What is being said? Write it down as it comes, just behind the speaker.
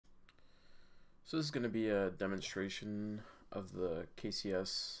So this is going to be a demonstration of the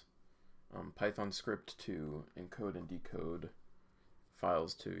KCS Python script to encode and decode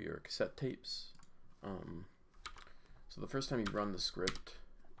files to your cassette tapes. So the first time you run the script,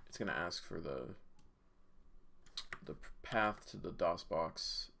 it's going to ask for the path to the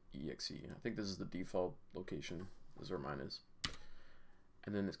DOSBox exe. I think this is the default location. This is where mine is.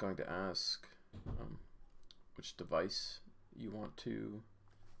 And then it's going to ask which device you want to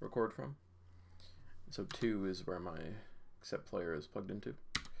record from. So 2 is where my cassette player is plugged into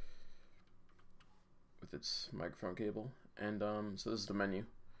with its microphone cable. And so this is the menu.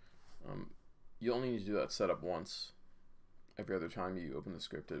 You only need to do that setup once. Every other time you open the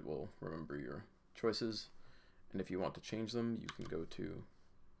script, it will remember your choices. And if you want to change them, you can go to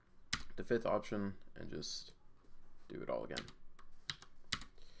the 5th option and just do it all again.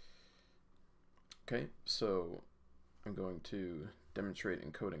 Okay, so I'm going to demonstrate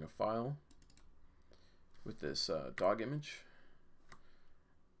encoding a file with this dog image,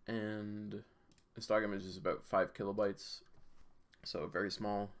 and this dog image is about 5 kilobytes, so very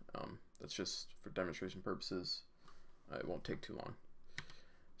small. That's just for demonstration purposes. It won't take too long.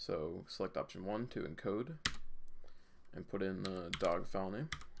 So select option 1 to encode and put in the dog file name.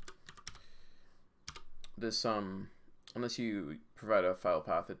 This unless you provide a file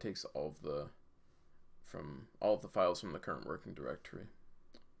path, it takes all of the files from the current working directory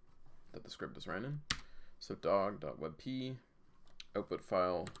that the script is ran in. So dog.webp, output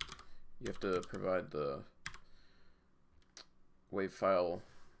file, you have to provide the WAV file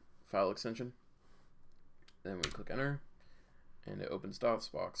extension. Then we click enter, and it opens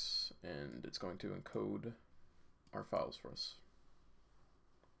DOSBox, and it's going to encode our files for us.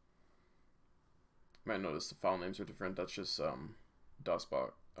 You might notice the file names are different. That's just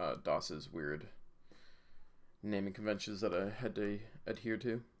DOS's weird naming conventions that I had to adhere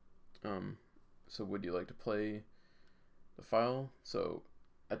to. So would you like to play the file? So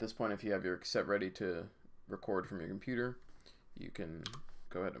at this point, if you have your cassette ready to record from your computer, you can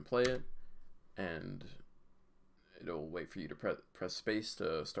go ahead and play it, and it'll wait for you to press space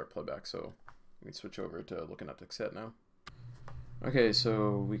to start playback. So we can switch over to looking at the cassette now. Okay,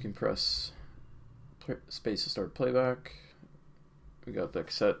 so we can press space to start playback. We got the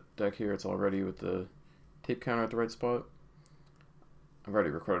cassette deck here. It's all ready with the tape counter at the right spot. I've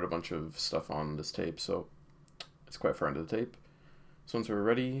already recorded a bunch of stuff on this tape, so it's quite far into the tape. So once we're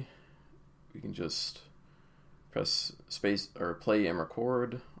ready, we can just press space or play and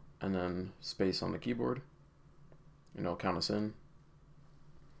record, and then space on the keyboard, and it'll count us in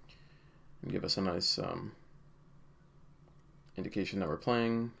and give us a nice indication that we're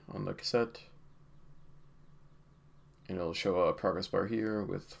playing on the cassette. And it'll show a progress bar here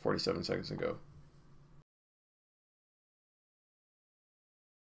with 47 seconds to go.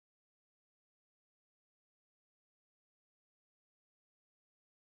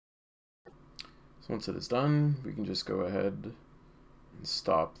 So once it is done, we can just go ahead and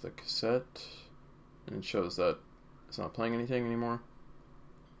stop the cassette, and it shows that it's not playing anything anymore.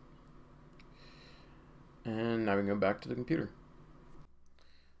 And now we can go back to the computer.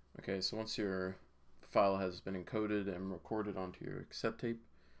 Okay, so once your file has been encoded and recorded onto your cassette tape,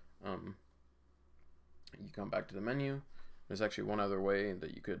 you come back to the menu. There's actually one other way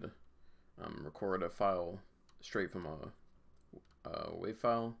that you could record a file straight from a WAV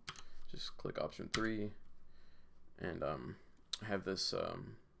file. Just click option 3, and I have this, let's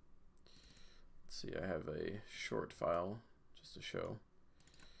see, I have a short file just to show.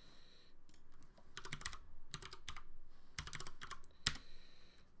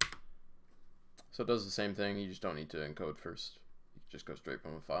 So it does the same thing, you just don't need to encode first. You just go straight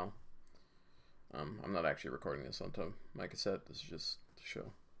from a file. I'm not actually recording this onto my cassette, this is just to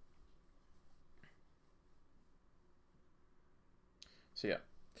show. So yeah.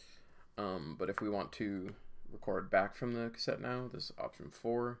 But if we want to record back from the cassette now, this is option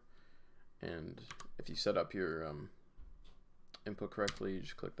 4, and if you set up your input correctly, you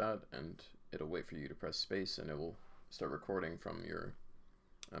just click that, and it'll wait for you to press space, and it will start recording from your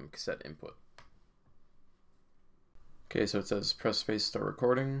cassette input. Okay, so it says press space, start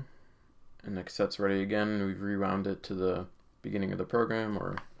recording, and the cassette's ready again. We've rewound it to the beginning of the program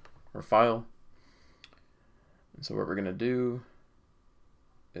or file. And so what we're going to do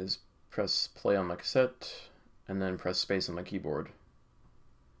is press play on the cassette, and then press space on the keyboard.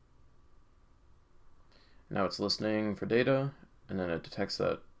 Now it's listening for data, and then it detects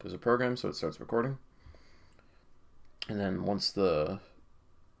that there's a program, so it starts recording. And then once the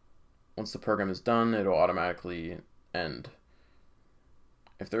program is done, it'll automatically end.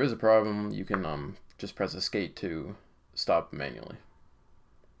 If there is a problem, you can just press escape to stop manually.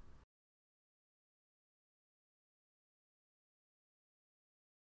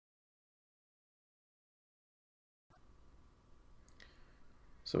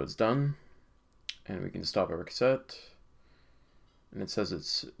 So it's done, and we can stop our cassette, and it says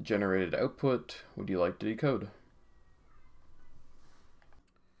it's generated output. Would you like to decode?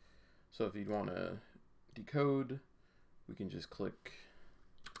 So if you'd want to decode, we can just click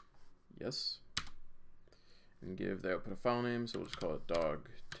yes and give the output a file name. So we'll just call it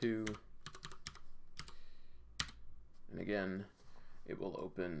dog2, and again it will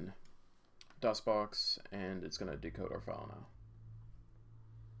open DOSBox and it's going to decode our file now.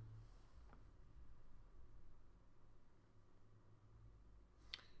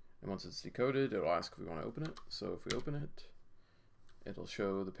 And once it's decoded, it'll ask if we want to open it. So if we open it, it'll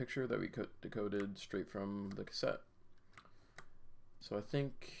show the picture that we decoded straight from the cassette. So I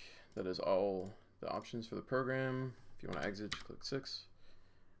think that is all the options for the program. If you want to exit, just click 6.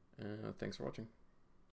 Thanks for watching.